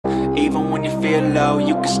Even when you feel low,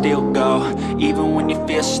 you can still go. Even when you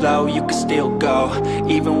feel slow, you can still go.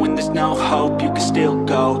 Even when there's no hope, you can still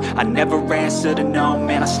go. I never answer to no,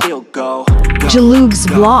 man, I still go. Kajolougs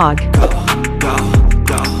vlog. Go, go,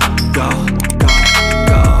 go, go,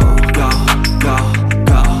 go, go, go,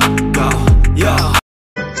 go, go, yo.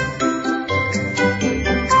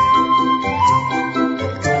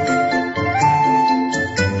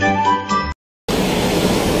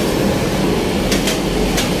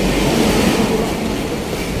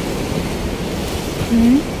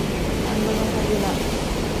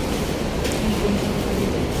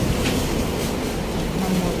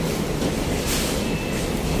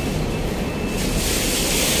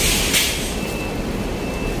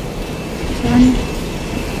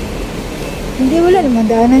 Hindi, wala naman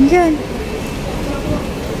daanan dyan.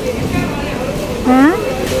 Ha?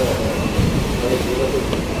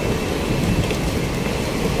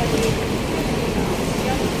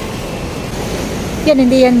 Yan,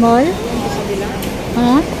 hindi yan mall?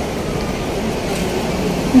 Ha?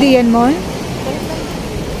 Hindi yan mall?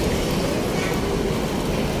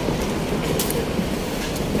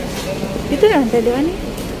 Dito lang, tadaan eh.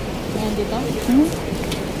 Dito?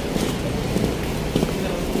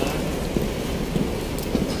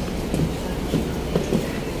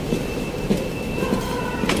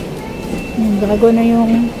 Bago na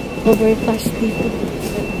yung overpass dito.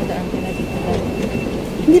 Daan ka na dito.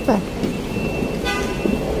 Hindi pa.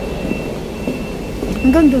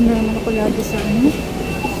 Hanggang doon na naman ako lagi sa ano.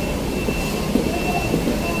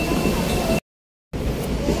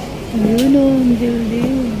 Ayun o, ang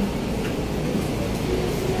building.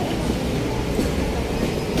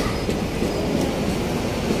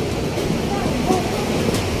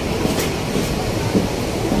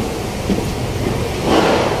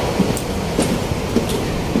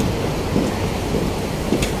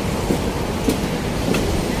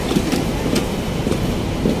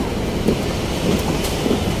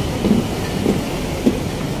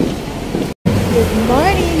 Good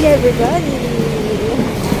morning, everybody!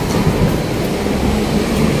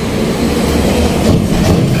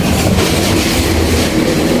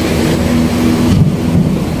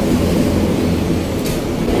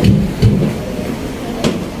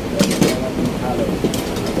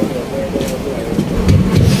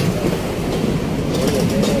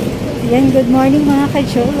 Yan, good morning mga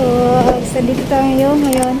kajolougs! Nandito tayo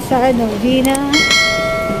ngayon sa Novena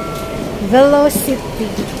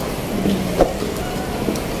Velocity.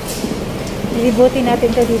 Ilibutin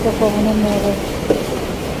natin ito dito kung anong meron.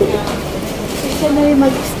 Isa na rin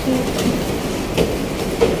mag-skip.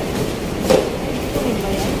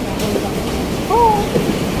 Oo.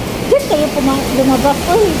 Diyan tayo lumabas.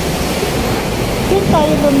 Uy. Diyan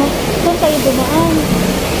tayo dumaan.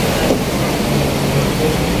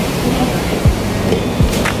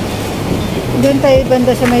 Doon tayo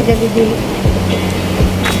banda sa may Jollibee.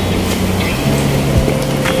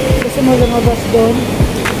 Gusto mo lumabas doon?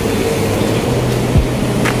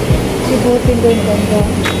 Sibutin doon banda.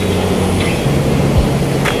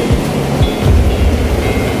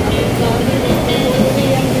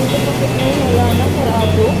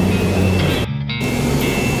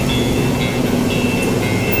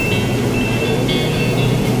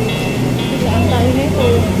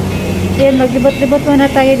 Yan, maglibot-libot muna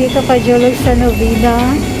tayo dito kajolougs sa Novena.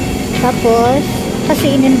 Tapos,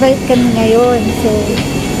 kasi in-invite kami ngayon. So,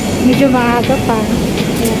 medyo maaga pa.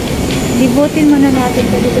 Yan. Libutin muna natin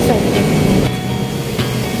ito dito sa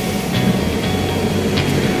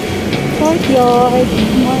courtyard.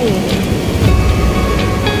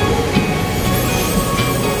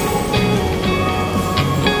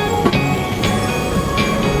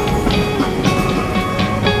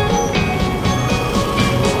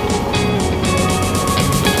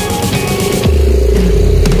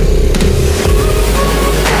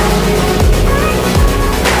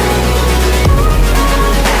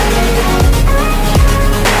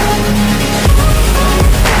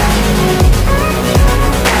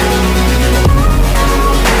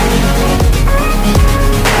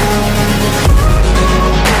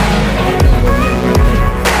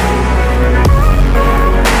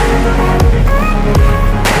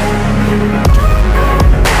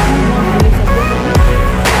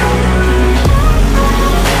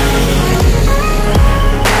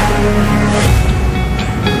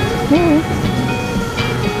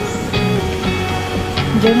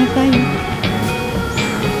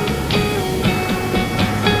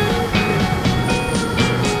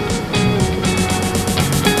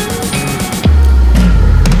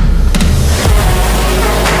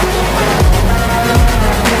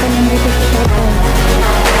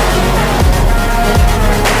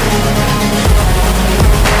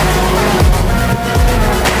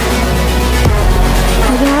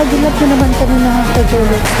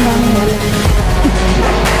 Kajolougs ng malam.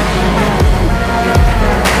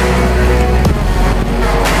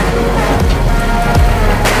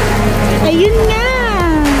 Ayun nga!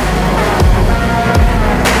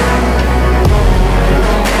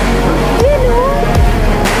 Ayun o!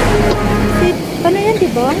 Ano yan,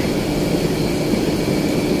 diba?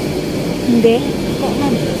 Hindi?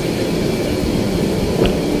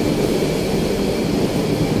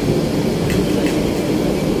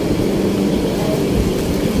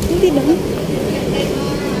 Hindi ba?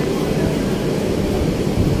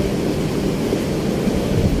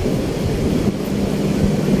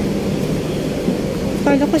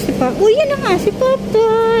 Kala ko si Papa. Uy, yan na nga, si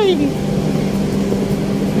Popeye.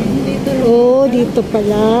 Oh, dito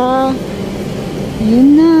pala. Ayun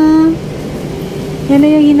na. Yan na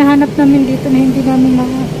yung hinahanap namin dito na hindi namin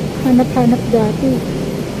hanap-hanap dati.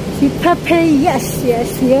 Si Popeye. Yes,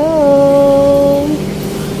 yes, yo.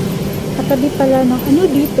 Katabi pala ng ano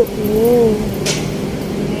dito. Oh.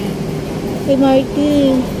 Hey,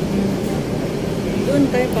 Martin. Doon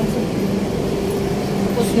tayo pasok.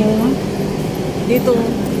 So, Dito,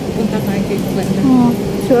 punta tayo kay banda. oh.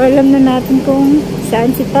 So, alam na natin kung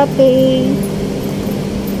saan si Popeye.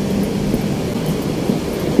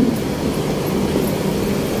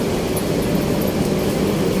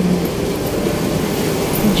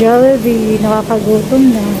 Jollibee, nakakagutom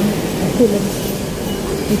na.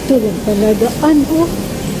 Ito lang pala daan, oh.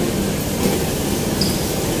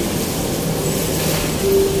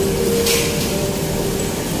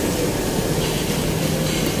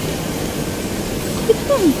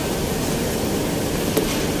 Ito.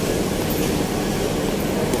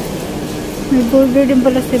 May burger din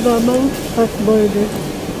pala sa babaw. Hot burger.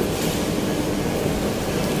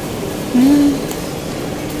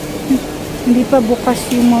 Hindi pa bukas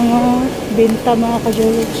yung mga benta, mga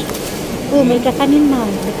kajolougs. Oh, may kakanin na.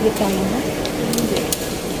 Nakita mo na?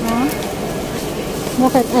 Ha?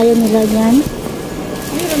 Bakit ayaw nila yan?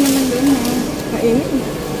 Mayroon naman doon na kainin.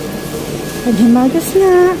 Paghimagas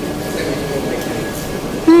na.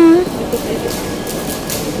 Ha?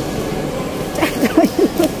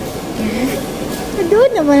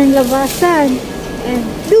 Doon naman ang labasan.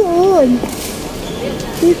 Doon.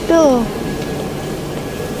 Dito.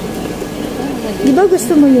 Di ba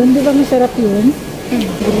gusto mo yun? Di ba masarap yun?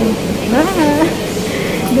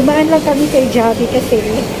 Dumaan lang kami kay Javi kasi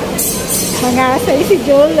mangasay si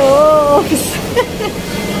Jolougs.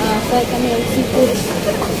 Mangasay kami ang seafood.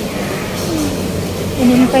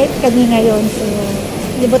 In-invite kami ngayon. So,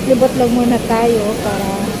 libot-libot lang muna tayo para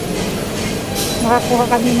makakuha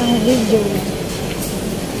kami ng video.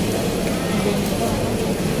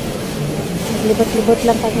 Libot-libot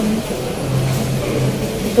lang kami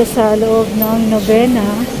ito sa loob ng novena.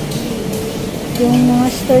 Yung mga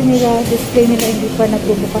store nila, display nila hindi pa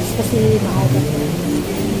nagbubukas kasi maaga.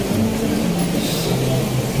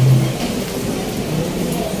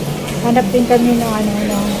 Hanap din kami ng ano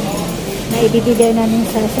na ibibigay namin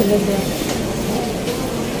sa salubra.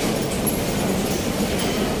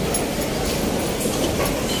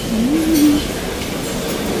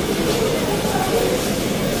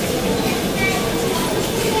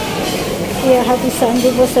 Kaya happy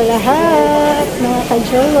Sunday po sa lahat, mga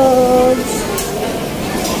kajolougs.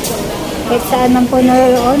 Kahit saan man po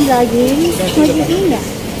naroon, laging mag-iingat.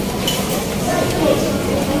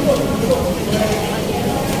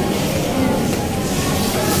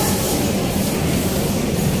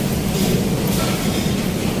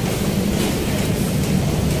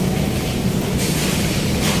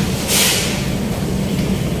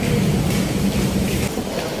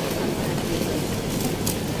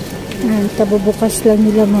 Kabubukas lang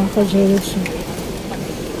nila mga kajolougs.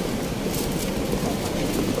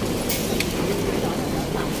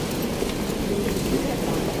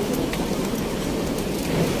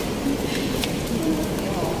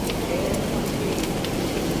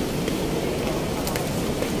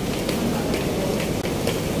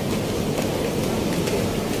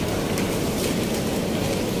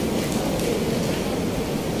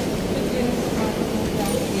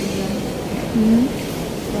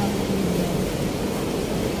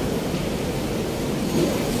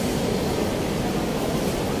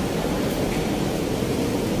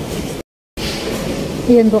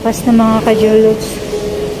 Yan, bukas na mga kajolougs.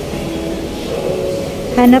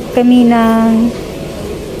 Hanap kami ng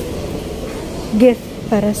gift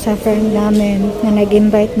para sa friend namin na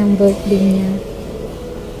nag-invite ng birthday niya.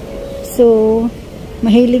 So,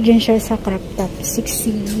 mahilig yan siya sa crop top.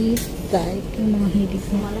 60 type yung mga hilig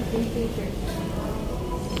niya.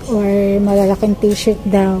 Or malalaking t-shirt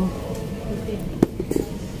daw.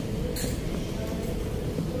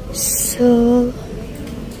 So,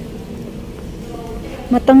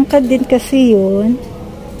 Matangkad din kasi yun.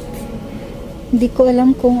 Hindi ko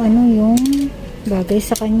alam kung ano yung bagay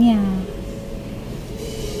sa kanya.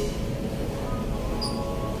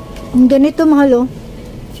 Ang ganito, mahal, oh.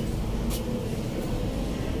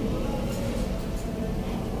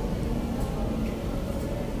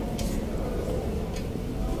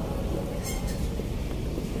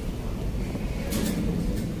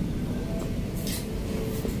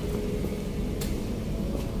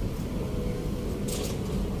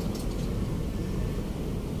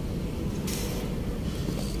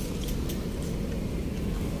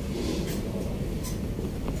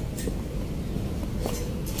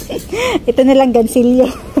 Ito na lang gansilyo.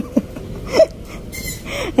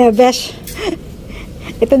 Besh.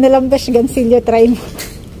 Ito na lang, besh, gansilyo. Try mo.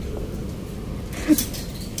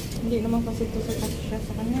 Hindi naman kasi ito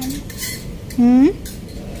sa kanya.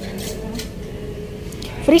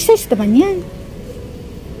 Free size naman yan.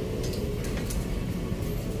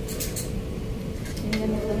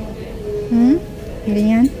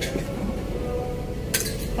 Ganyan.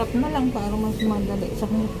 Tap na lang para mas madali sa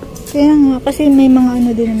kanya. Kaya nga, kasi may mga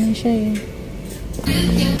ano din naman siya eh.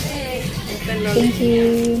 Thank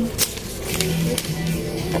you.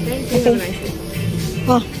 Okay.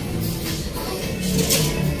 Ah.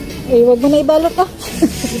 Eh, wag mo na ibalot ah.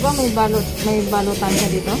 Di ba may balutan siya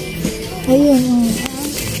dito? Ayun.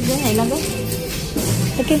 Sige, ay lagay.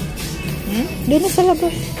 Okay. Doon na sa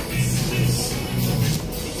labas.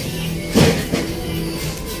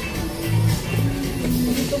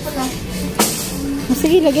 Dito pala.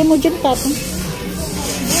 Sige, lagay mo dyan, Tatang.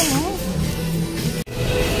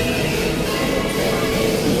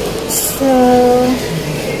 So,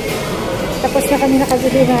 tapos na kami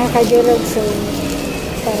nakabili mga kajolougs. So,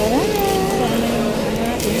 tara na.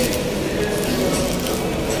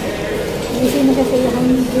 Busy na kasi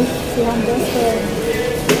si Hamburger.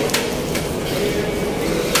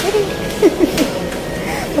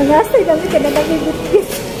 Mag-astay kami ka na naglibot-libot.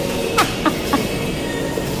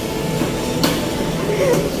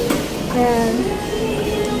 Ayan.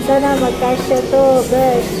 Sana magkasya to,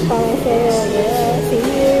 guys. Para sa'yo. Yeah. See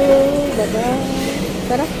you. Bye-bye.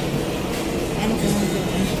 Tara. Ano po?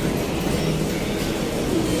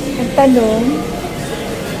 Ang tanong,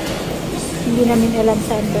 hindi namin alam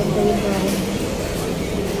saan banda yung bahay.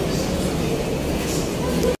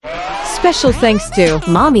 Special thanks to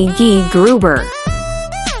Mommy G. Gruber,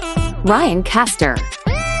 Ryan Castor,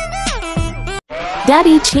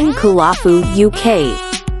 Daddy Ching Kulafu UK,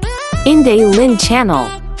 Inday Lin Channel,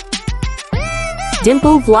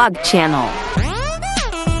 Dimple Vlog Channel,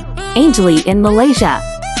 Angeli in Malaysia,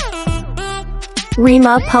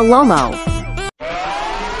 Rima Palomo,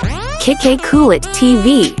 Kike Kulit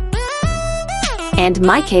TV, and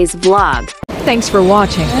Mike's Vlog. Thanks for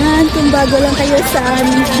watching. And kung bago lang kayo sa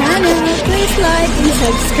aming channel, please like and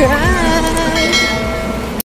subscribe.